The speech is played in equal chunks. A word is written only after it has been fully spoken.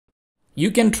You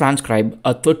can transcribe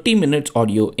a 30 minutes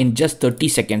audio in just 30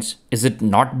 seconds. Is it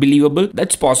not believable?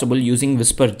 That's possible using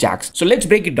Whisper JAX. So let's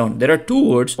break it down. There are two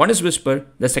words. One is Whisper,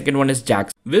 the second one is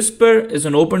JAX. Whisper is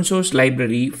an open source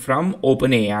library from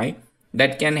OpenAI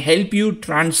that can help you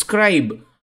transcribe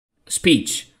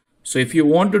speech. So if you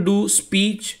want to do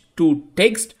speech to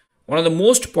text, one of the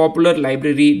most popular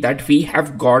library that we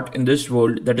have got in this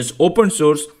world that is open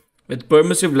source with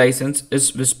permissive license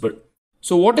is Whisper.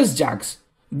 So what is JAX?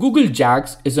 Google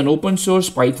JAX is an open source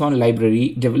Python library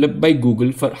developed by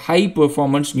Google for high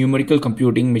performance numerical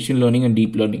computing, machine learning, and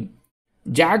deep learning.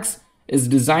 JAX is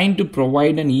designed to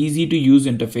provide an easy to use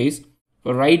interface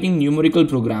for writing numerical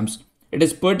programs. It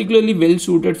is particularly well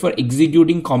suited for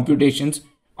executing computations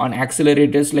on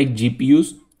accelerators like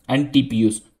GPUs and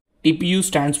TPUs. TPU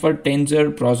stands for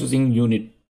Tensor Processing Unit.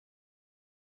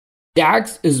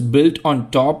 JAX is built on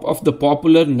top of the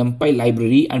popular NumPy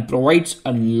library and provides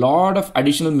a lot of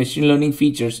additional machine learning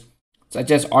features such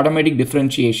as automatic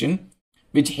differentiation,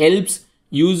 which helps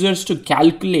users to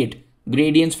calculate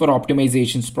gradients for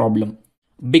optimizations problem.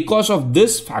 Because of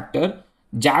this factor,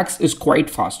 JAX is quite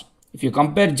fast. If you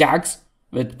compare JAX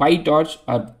with PyTorch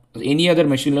or any other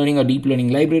machine learning or deep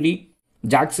learning library,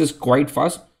 JAX is quite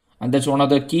fast, and that's one of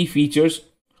the key features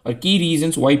or key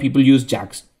reasons why people use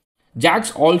JAX.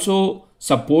 JAX also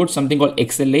supports something called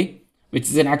XLA, which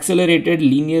is an accelerated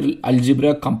linear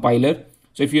algebra compiler.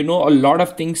 So if you know, a lot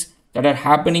of things that are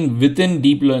happening within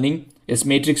deep learning is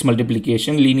matrix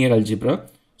multiplication, linear algebra.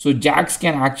 So JAX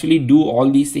can actually do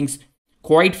all these things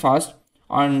quite fast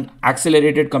on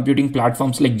accelerated computing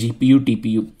platforms like GPU,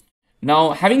 TPU.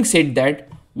 Now, having said that,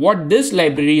 what this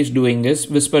library is doing is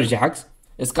Whisper JAX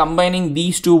is combining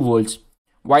these two worlds.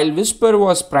 While Whisper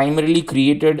was primarily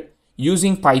created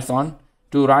using Python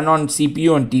to run on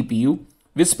CPU and TPU,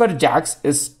 Whisper JAX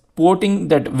is porting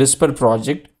that Whisper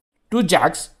project to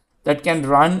JAX that can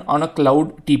run on a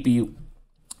Cloud TPU.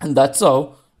 And that's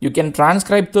how you can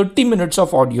transcribe 30 minutes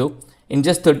of audio in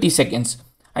just 30 seconds.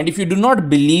 And if you do not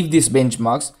believe these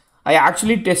benchmarks, I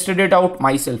actually tested it out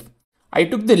myself. I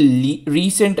took the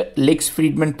recent Lex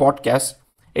Fridman podcast.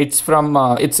 It's from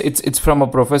a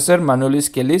professor, Manolis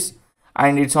Kellis,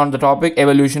 and it's on the topic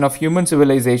evolution of human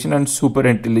civilization and super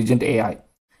intelligent AI.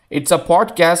 It's a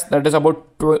podcast that is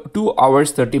about 2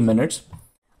 hours 30 minutes.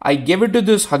 I gave it to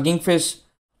this Hugging Face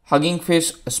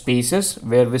Spaces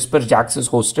where Whisper JAX is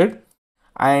hosted,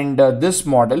 and this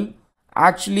model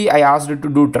actually I asked it to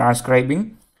do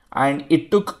transcribing, and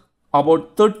it took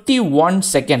about 31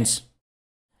 seconds.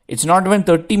 It's not even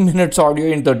 30 minutes audio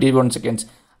in 31 seconds.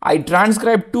 I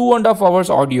transcribed 2.5 hours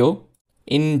audio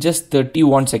in just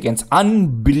 31 seconds.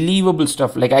 Unbelievable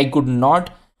stuff. Like, I could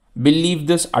not believe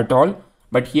this at all.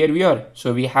 But here we are.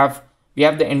 So we have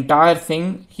the entire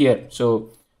thing here. So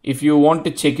if you want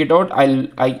to check it out,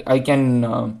 I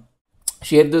can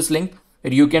share this link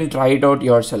where you can try it out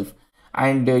yourself.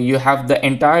 And you have the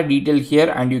entire detail here,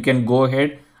 and you can go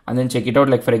ahead and then check it out.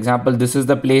 Like, for example, this is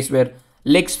the place where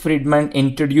Lex Fridman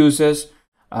introduces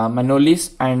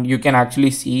Manolis, and you can actually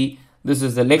see this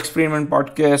is the Lex Fridman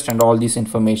podcast and all this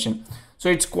information. So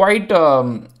it's quite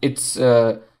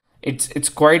it's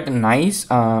quite nice,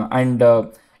 and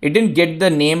it didn't get the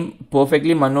name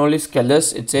perfectly, Manolis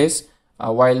Kellis it says,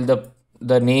 while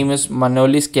the name is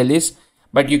Manolis Kellis,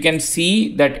 but you can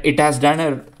see that it has done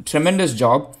a tremendous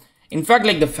job. In fact,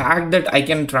 like, the fact that I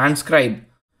can transcribe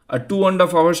a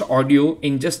 2.5 hours audio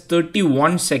in just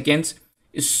 31 seconds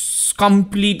is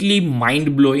completely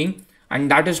mind-blowing, and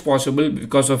that is possible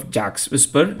because of JAX,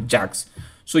 Whisper JAX.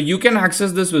 So you can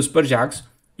access this Whisper JAX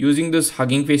using this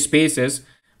Hugging Face Spaces,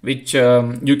 which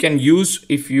you can use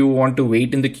if you want to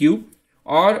wait in the queue,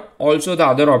 or also the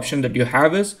other option that you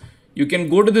have is you can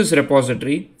go to this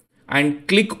repository and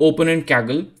click open in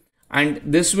Kaggle, and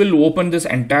this will open this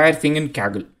entire thing in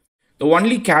Kaggle. The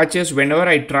only catch is whenever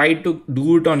I tried to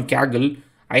do it on Kaggle,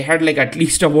 I had like at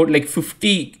least about like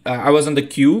 50, I was on the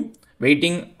queue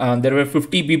waiting. There were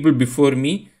 50 people before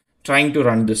me trying to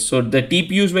run this. So the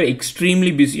TPUs were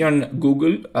extremely busy on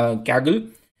Google Kaggle.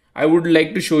 I would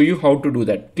like to show you how to do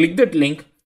that. Click that link,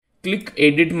 click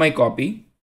edit my copy,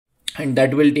 and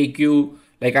that will take you,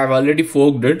 like, I've already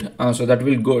forked it. So that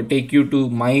will take you to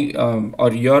my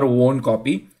or your own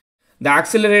copy. The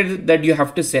accelerator that you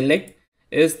have to select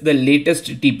is the latest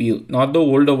TPU, not the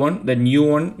older one, the new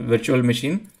one, virtual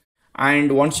machine.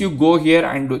 And once you go here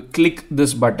and click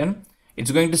this button,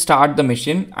 it's going to start the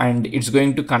machine and it's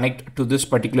going to connect to this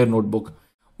particular notebook.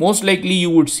 Most likely you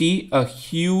would see a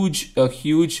huge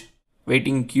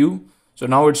waiting queue. So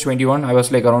now it's 21. I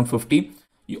was like around 50.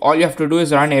 All you have to do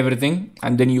is run everything,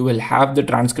 and then you will have the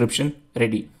transcription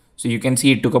ready. So you can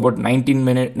see it took about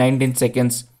 19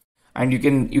 seconds and you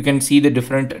can see the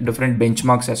different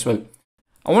benchmarks as well.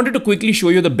 I wanted to quickly show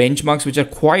you the benchmarks, which are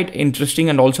quite interesting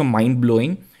and also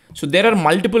mind-blowing. So there are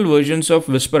multiple versions of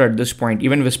Whisper at this point.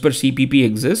 Even Whisper CPP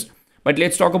exists. But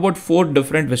let's talk about 4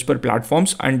 different Whisper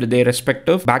platforms and their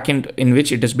respective backend in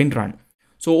which it has been run.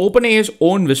 So OpenAI's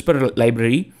own Whisper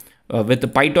library with the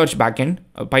PyTorch backend,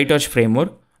 a PyTorch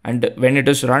framework, and when it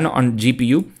is run on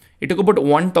GPU, it took about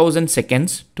 1000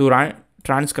 seconds to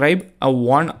transcribe a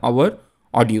 1-hour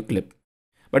audio clip.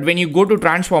 But when you go to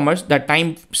transformers, that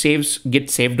time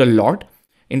gets saved a lot.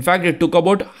 In fact, it took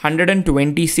about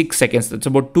 126 seconds. That's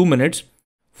about 2 minutes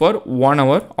for 1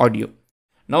 hour audio.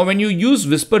 Now, when you use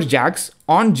Whisper JAX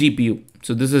on GPU,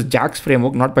 so this is JAX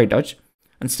framework, not PyTorch,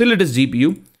 and still it is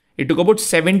GPU, it took about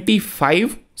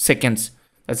 75 seconds.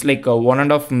 That's like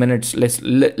 1.5 minutes, less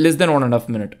than 1.5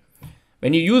 minutes.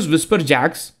 When you use Whisper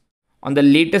JAX on the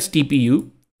latest TPU,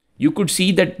 you could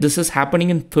see that this is happening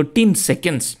in 13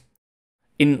 seconds.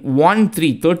 In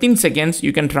 13 seconds,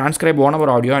 you can transcribe 1 hour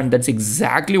audio, and that's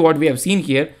exactly what we have seen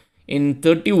here. In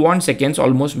 31 seconds,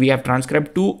 almost, we have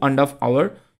transcribed 2.5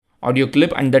 hour audio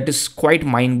clip, and that is quite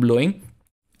mind-blowing.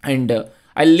 And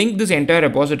I'll link this entire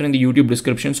repository in the YouTube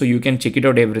description so you can check it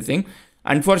out everything.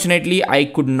 Unfortunately, I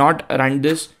could not run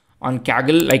this on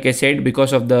Kaggle, like I said,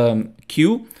 because of the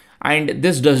queue. And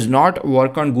this does not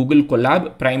work on Google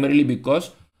Colab, primarily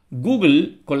because Google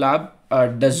Colab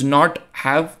does not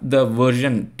have the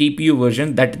TPU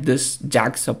version that this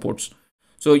JAX supports.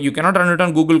 So you cannot run it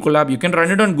on Google Colab. You can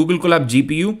run it on Google Colab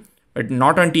GPU, but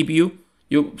not on TPU.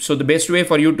 So the best way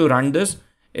for you to run this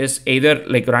is either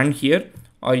like run here,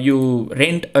 or you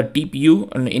rent a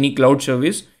TPU on any cloud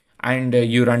service and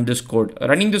you run this code.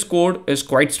 Running this code is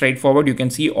quite straightforward. You can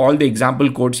see all the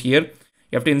example codes here.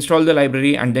 You have to install the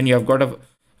library, and then you have got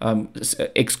a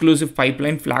exclusive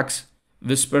pipeline, Flax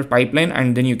Whisper pipeline,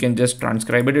 and then you can just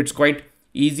transcribe it. It's quite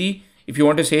easy. If you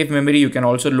want to save memory, you can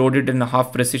also load it in a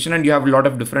half precision, and you have a lot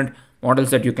of different models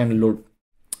that you can load.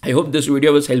 I hope this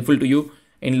video was helpful to you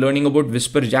in learning about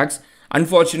Whisper JAX.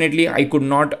 Unfortunately, I could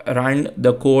not run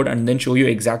the code and then show you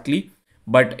exactly,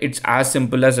 but it's as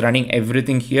simple as running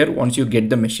everything here once you get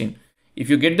the machine. If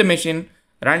you get the machine,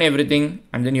 run everything,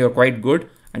 and then you're quite good.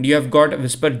 And you have got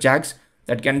Whisper JAX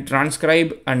that can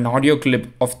transcribe an audio clip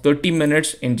of 30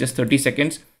 minutes in just 30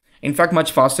 seconds. In fact,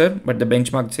 much faster, but the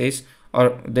benchmark says,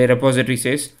 or the repository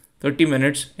says, 30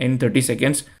 minutes in 30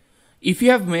 seconds. If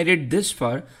you have made it this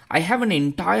far, I have an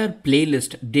entire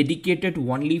playlist dedicated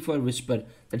only for Whisper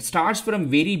that starts from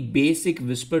very basic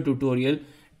Whisper tutorial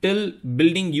till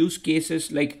building use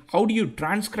cases like how do you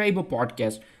transcribe a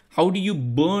podcast? How do you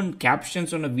burn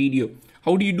captions on a video?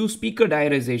 How do you do speaker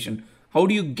diarization? How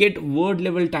do you get word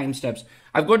level timestamps?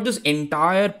 I've got this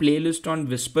entire playlist on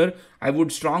Whisper. I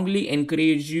would strongly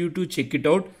encourage you to check it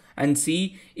out and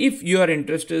see if your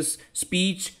interest is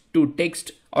speech to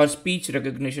text or speech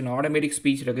recognition, automatic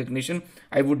speech recognition.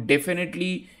 I would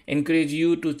definitely encourage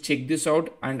you to check this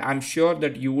out, and I'm sure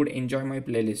that you would enjoy my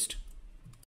playlist.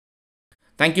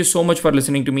 Thank you so much for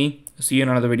listening to me. See you in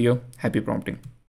another video. Happy prompting.